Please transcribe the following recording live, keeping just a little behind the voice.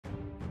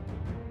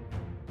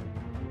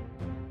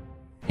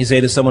You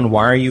say to someone,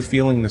 why are you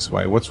feeling this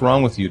way? What's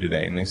wrong with you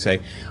today? And they say,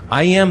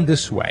 I am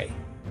this way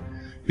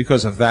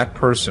because of that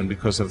person,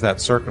 because of that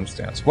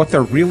circumstance. What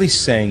they're really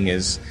saying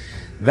is,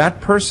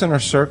 that person or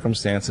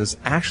circumstance is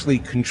actually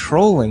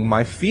controlling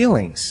my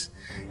feelings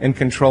and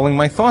controlling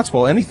my thoughts.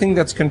 Well, anything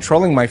that's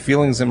controlling my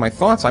feelings and my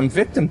thoughts, I'm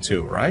victim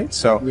to, right?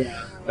 So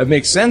yeah. It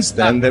makes sense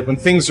then that when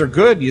things are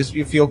good,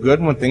 you feel good,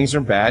 and when things are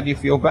bad, you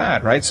feel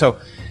bad, right?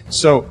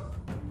 So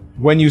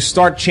when you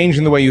start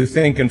changing the way you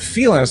think and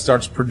feel, and it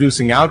starts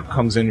producing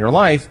outcomes in your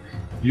life,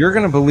 you're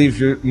going to believe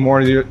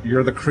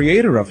you're the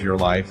creator of your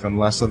life and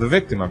less of the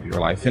victim of your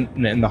life.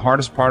 And the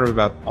hardest part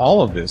about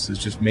all of this is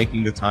just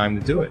making the time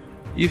to do it.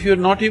 If you're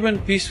not even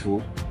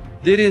peaceful,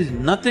 there is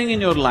nothing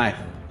in your life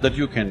that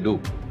you can do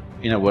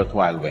in a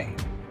worthwhile way.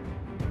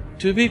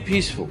 To be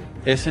peaceful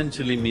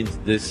essentially means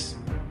this,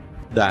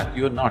 that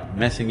you're not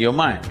messing your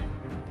mind.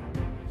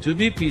 To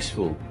be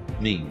peaceful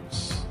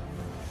means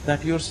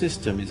that your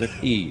system is at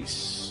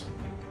ease.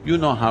 You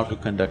know how to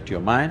conduct your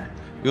mind,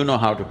 you know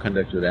how to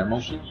conduct your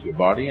emotions, your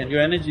body and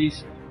your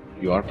energies.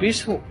 You are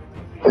peaceful.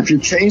 If you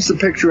change the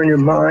picture in your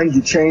mind,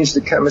 you change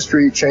the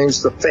chemistry, you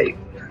change the fate.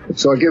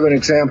 So I'll give an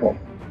example.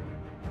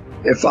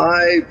 If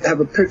I have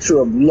a picture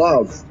of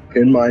love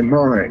in my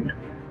mind,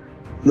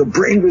 the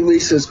brain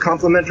releases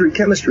complementary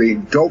chemistry,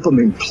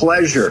 dopamine,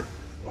 pleasure,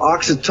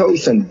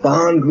 oxytocin,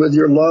 bond with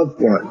your loved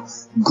one,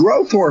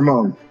 growth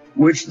hormone,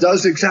 which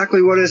does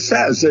exactly what it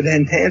says. It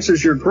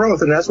enhances your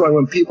growth, and that's why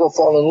when people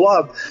fall in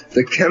love,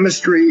 the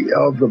chemistry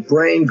of the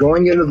brain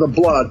going into the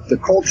blood, the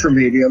culture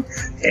medium,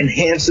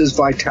 enhances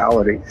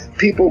vitality.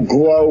 People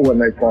glow when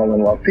they fall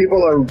in love.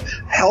 People are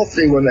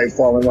healthy when they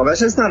fall in love.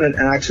 That's just not an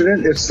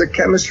accident. It's the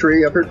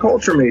chemistry of your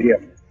culture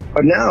medium.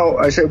 But now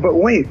I say, but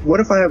wait, what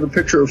if I have a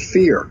picture of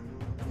fear?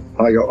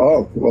 I go,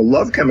 oh, well,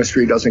 love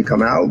chemistry doesn't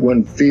come out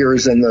when fear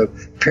is in the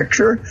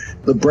picture.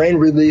 The brain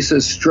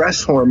releases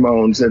stress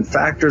hormones and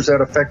factors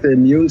that affect the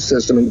immune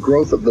system and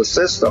growth of the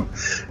system.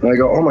 And I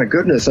go, oh my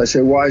goodness. I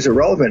say, why is it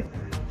relevant?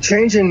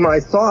 Changing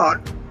my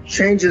thought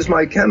changes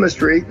my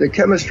chemistry. The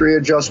chemistry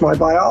adjusts my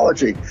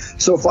biology.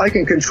 So if I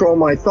can control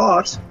my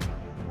thoughts,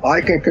 I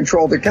can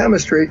control the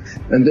chemistry,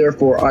 and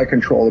therefore I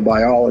control the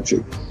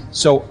biology.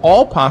 So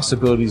all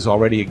possibilities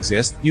already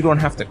exist. You don't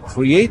have to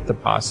create the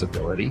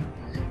possibility.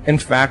 In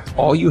fact,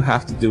 all you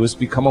have to do is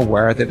become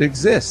aware that it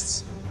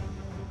exists.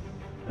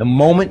 The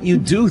moment you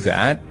do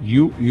that,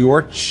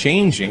 you're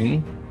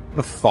changing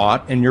the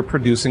thought and you're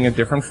producing a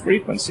different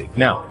frequency.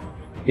 Now,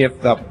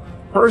 if the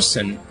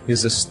person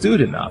is astute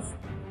enough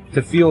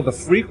to feel the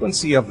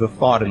frequency of the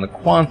thought in the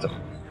quantum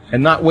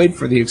and not wait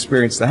for the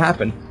experience to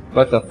happen,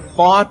 but the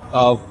thought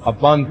of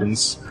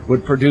abundance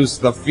would produce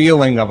the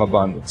feeling of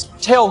abundance.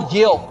 Tell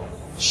guilt,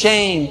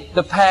 shame,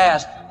 the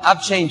past,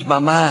 I've changed my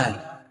mind.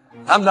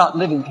 I'm not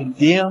living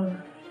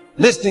condemned.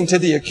 Listening to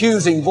the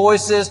accusing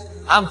voices,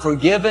 I'm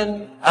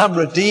forgiven, I'm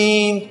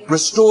redeemed,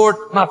 restored,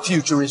 my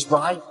future is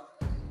bright.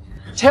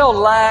 Tell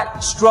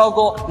lack,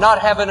 struggle, not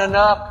having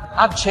enough,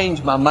 I've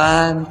changed my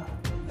mind.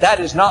 That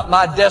is not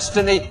my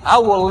destiny. I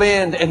will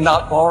lend and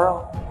not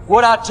borrow.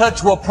 What I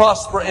touch will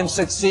prosper and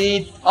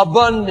succeed.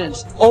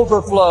 Abundance,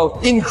 overflow,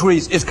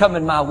 increase is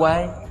coming my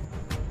way.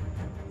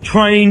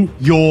 Train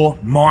your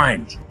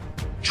mind.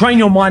 Train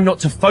your mind not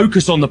to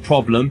focus on the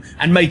problem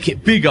and make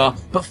it bigger,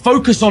 but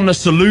focus on the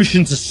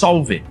solution to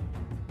solve it.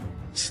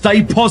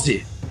 Stay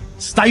positive,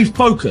 stay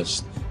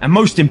focused, and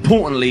most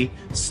importantly,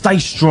 stay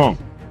strong.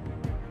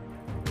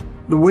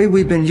 The way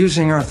we've been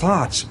using our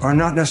thoughts are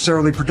not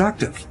necessarily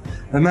productive.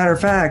 As a matter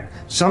of fact,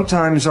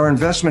 sometimes our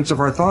investments of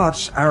our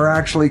thoughts are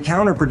actually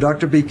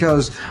counterproductive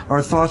because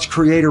our thoughts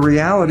create a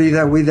reality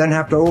that we then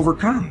have to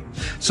overcome.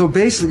 So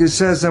basically it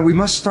says that we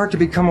must start to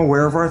become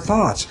aware of our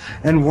thoughts.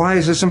 And why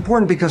is this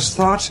important? Because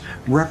thoughts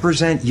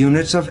represent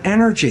units of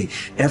energy.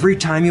 Every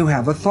time you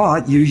have a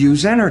thought, you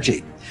use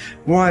energy.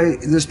 Why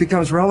this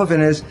becomes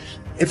relevant is,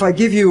 if I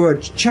give you a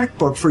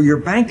checkbook for your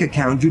bank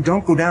account, you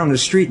don't go down the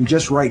street and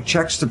just write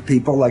checks to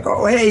people like,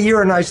 oh, hey,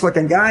 you're a nice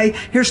looking guy.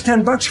 Here's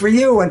 $10 for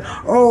you. And,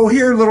 oh,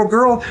 here, little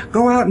girl,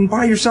 go out and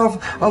buy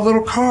yourself a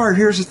little car.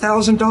 Here's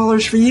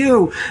 $1,000 for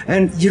you.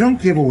 And you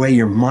don't give away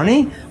your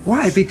money.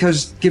 Why?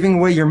 Because giving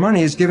away your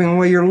money is giving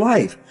away your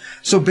life.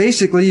 So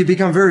basically, you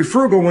become very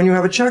frugal when you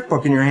have a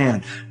checkbook in your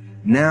hand.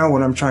 Now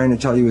what I'm trying to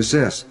tell you is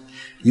this.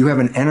 You have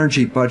an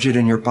energy budget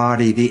in your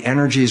body. The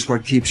energy is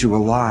what keeps you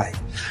alive.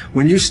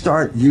 When you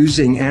start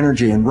using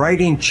energy and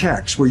writing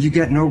checks where you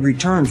get no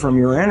return from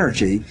your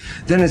energy,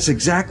 then it's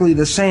exactly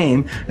the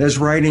same as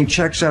writing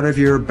checks out of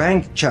your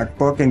bank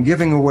checkbook and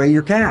giving away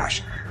your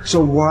cash.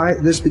 So why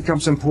this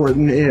becomes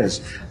important is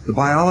the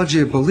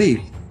biology of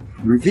belief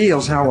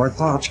reveals how our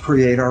thoughts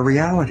create our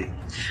reality.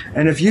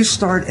 And if you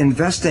start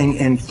investing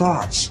in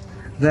thoughts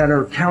that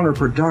are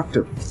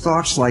counterproductive,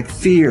 thoughts like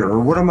fear, or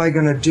what am I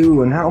going to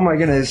do, and how am I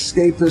going to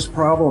escape this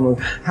problem, or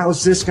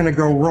how's this going to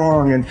go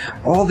wrong, and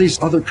all these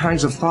other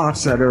kinds of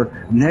thoughts that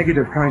are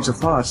negative kinds of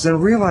thoughts, then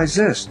realize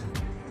this.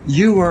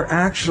 You are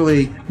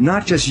actually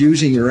not just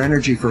using your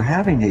energy for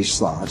having these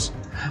thoughts,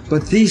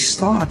 but these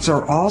thoughts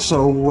are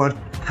also what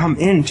come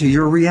into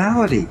your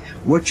reality.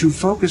 What you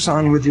focus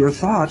on with your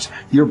thoughts,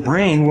 your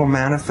brain will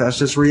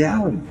manifest as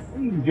reality.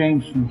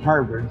 James from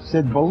Harvard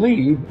said,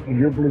 believe and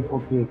your belief will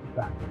create the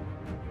fact.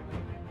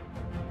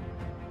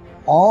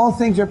 All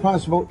things are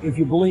possible if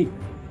you believe.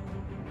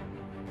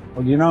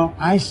 Well, you know,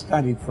 I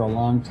studied for a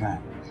long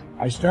time.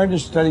 I started to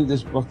study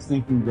this book,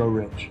 Think and Grow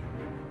Rich.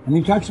 And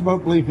he talks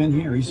about belief in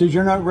here. He says,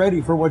 you're not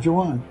ready for what you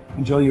want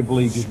until you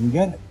believe you can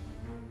get it.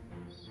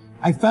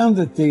 I found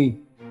that the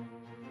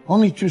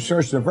only two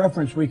sources of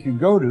reference we can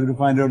go to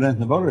find out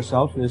anything about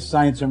ourselves is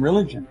science and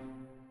religion.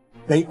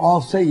 They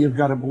all say you've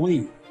got to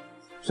believe.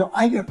 So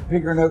I got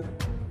figuring out,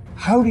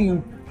 how do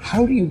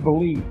you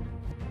believe?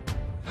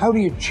 How do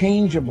you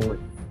change a belief?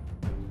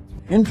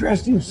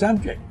 Interesting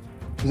subject,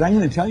 because I'm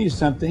going to tell you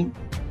something.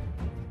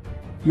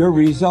 Your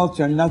results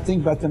are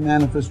nothing but the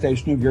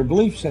manifestation of your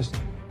belief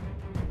system.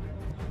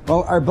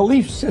 Well, our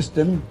belief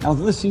system, now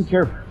listen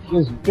carefully,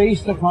 is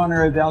based upon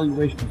our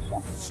evaluation of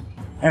something.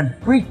 And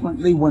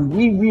frequently, when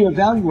we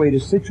reevaluate a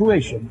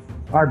situation,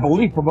 our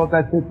belief about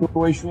that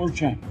situation will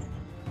change.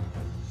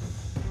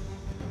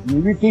 Let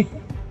me repeat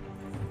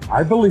that.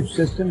 Our belief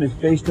system is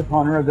based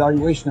upon our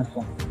evaluation of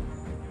something.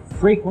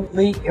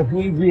 Frequently, if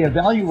we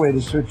reevaluate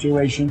a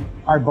situation,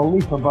 our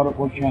belief about it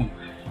will change.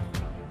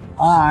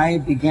 I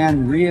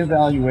began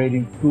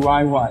reevaluating who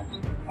I was.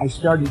 I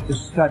started to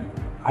study.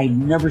 I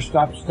never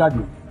stopped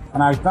studying.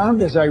 And I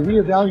found as I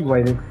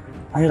reevaluated,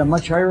 I had a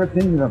much higher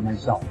opinion of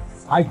myself.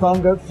 I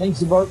found out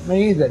things about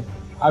me that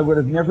I would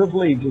have never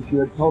believed if you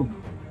had told me.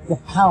 The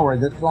power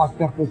that's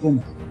locked up within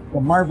us. The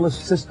marvelous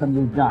system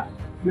we've got.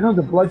 You know,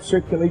 the blood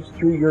circulates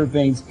through your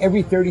veins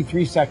every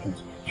 33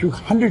 seconds, through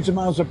hundreds of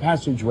miles of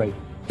passageway.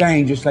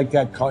 Bang, just like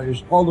that,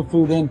 colors all the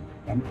food in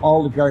and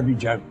all the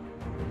garbage out.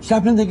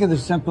 Stop and think of the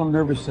central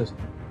nervous system.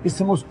 It's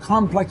the most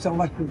complex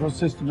electrical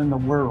system in the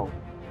world.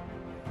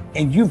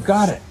 And you've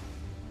got it.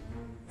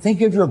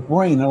 Think of your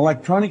brain, an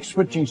electronic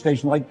switching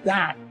station like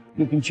that.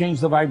 You can change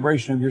the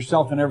vibration of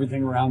yourself and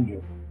everything around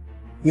you.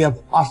 You have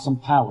awesome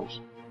powers.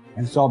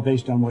 And it's all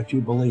based on what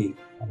you believe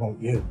about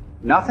you.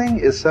 Nothing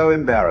is so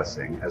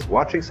embarrassing as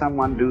watching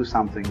someone do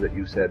something that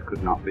you said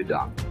could not be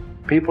done.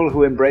 People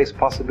who embrace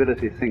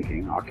possibility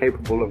thinking are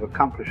capable of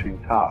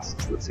accomplishing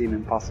tasks that seem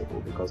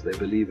impossible because they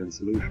believe in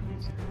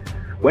solutions.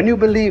 When you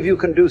believe you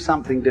can do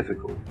something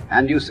difficult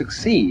and you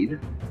succeed,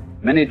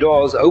 many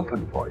doors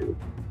open for you.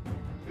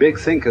 Big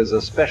thinkers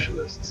are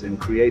specialists in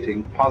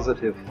creating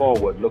positive,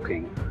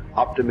 forward-looking,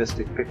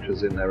 optimistic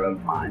pictures in their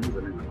own minds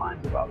and in the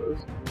minds of others.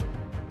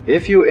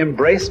 If you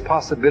embrace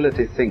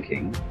possibility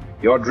thinking,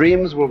 your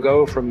dreams will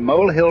go from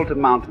molehill to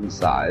mountain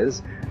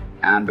size,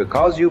 and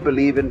because you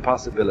believe in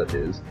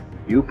possibilities,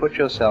 you put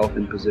yourself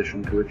in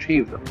position to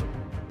achieve them.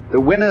 The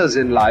winners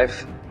in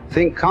life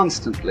think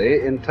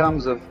constantly in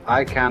terms of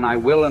I can, I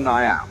will, and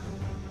I am.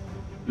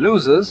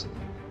 Losers,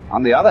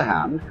 on the other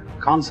hand,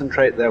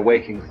 concentrate their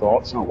waking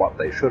thoughts on what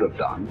they should have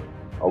done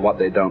or what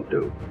they don't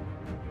do.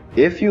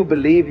 If you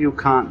believe you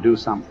can't do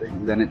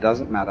something, then it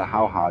doesn't matter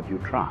how hard you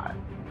try,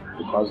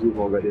 because you've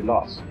already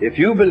lost. If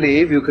you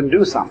believe you can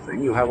do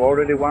something, you have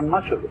already won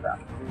much of the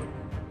battle.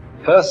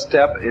 First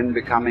step in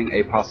becoming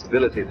a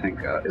possibility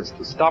thinker is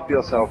to stop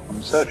yourself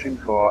from searching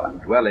for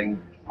and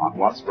dwelling on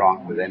what's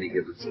wrong with any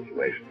given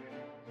situation.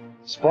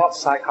 Sports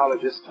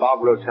psychologist Bob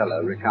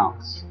Rotella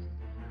recounts,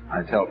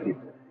 I tell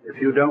people, if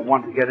you don't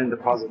want to get into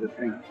positive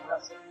thinking,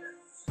 that's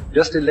okay.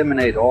 Just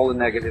eliminate all the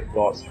negative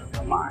thoughts from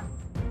your mind.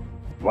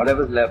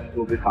 Whatever's left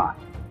will be fine.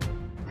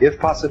 If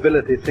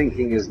possibility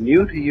thinking is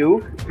new to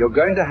you, you're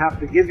going to have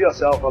to give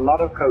yourself a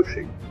lot of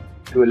coaching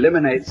to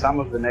eliminate some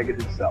of the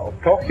negative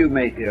self-talk you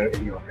may hear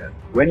in your head.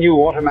 When you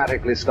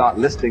automatically start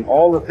listing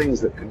all the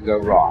things that can go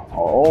wrong,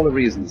 or all the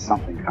reasons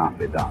something can't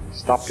be done,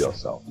 stop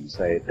yourself and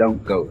say,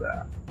 don't go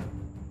there.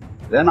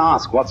 Then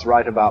ask what's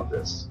right about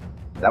this.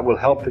 That will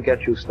help to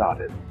get you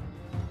started.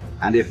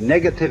 And if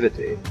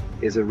negativity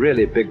is a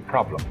really big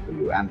problem for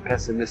you and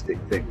pessimistic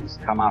things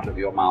come out of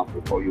your mouth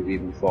before you've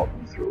even thought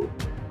them through,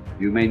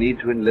 you may need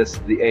to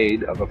enlist the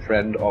aid of a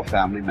friend or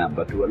family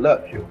member to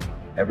alert you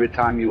every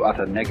time you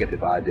utter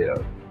negative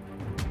ideas.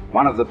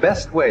 One of the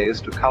best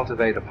ways to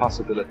cultivate a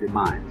possibility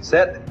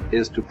mindset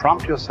is to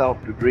prompt yourself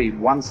to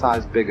dream one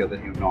size bigger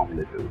than you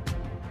normally do.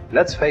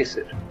 Let's face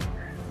it,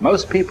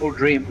 most people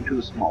dream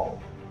too small.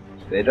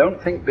 They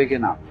don't think big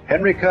enough.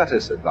 Henry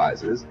Curtis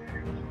advises,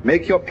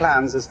 make your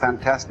plans as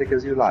fantastic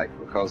as you like,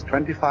 because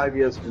 25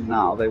 years from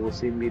now they will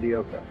seem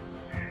mediocre.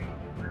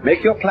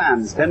 Make your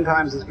plans 10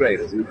 times as great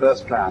as you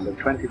first planned, and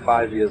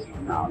 25 years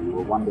from now you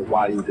will wonder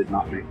why you did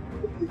not make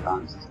them 50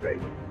 times as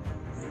great.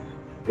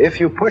 If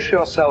you push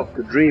yourself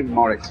to dream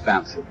more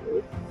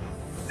expansively,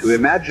 to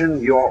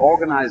imagine your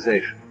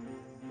organization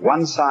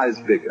one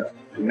size bigger,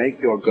 to make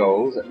your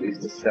goals at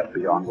least a step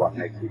beyond what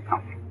makes you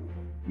comfortable,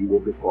 you will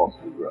be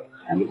forced to grow.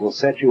 And it will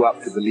set you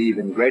up to believe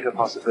in greater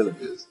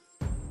possibilities.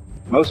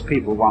 Most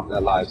people want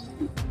their lives to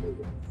be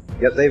stable,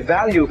 yet they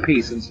value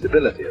peace and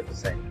stability at the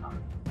same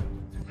time.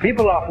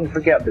 People often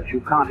forget that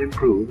you can't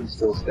improve and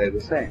still stay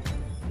the same.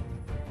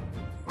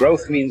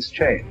 Growth means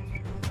change.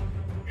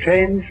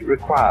 Change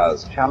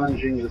requires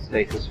challenging the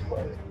status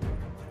quo.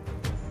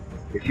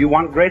 If you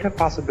want greater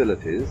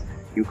possibilities,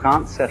 you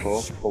can't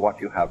settle for what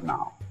you have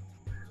now.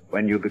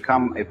 When you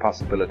become a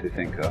possibility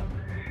thinker,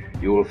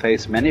 you will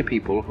face many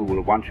people who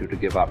will want you to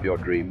give up your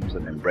dreams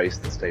and embrace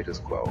the status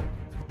quo.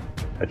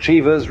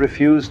 Achievers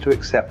refuse to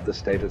accept the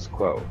status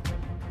quo.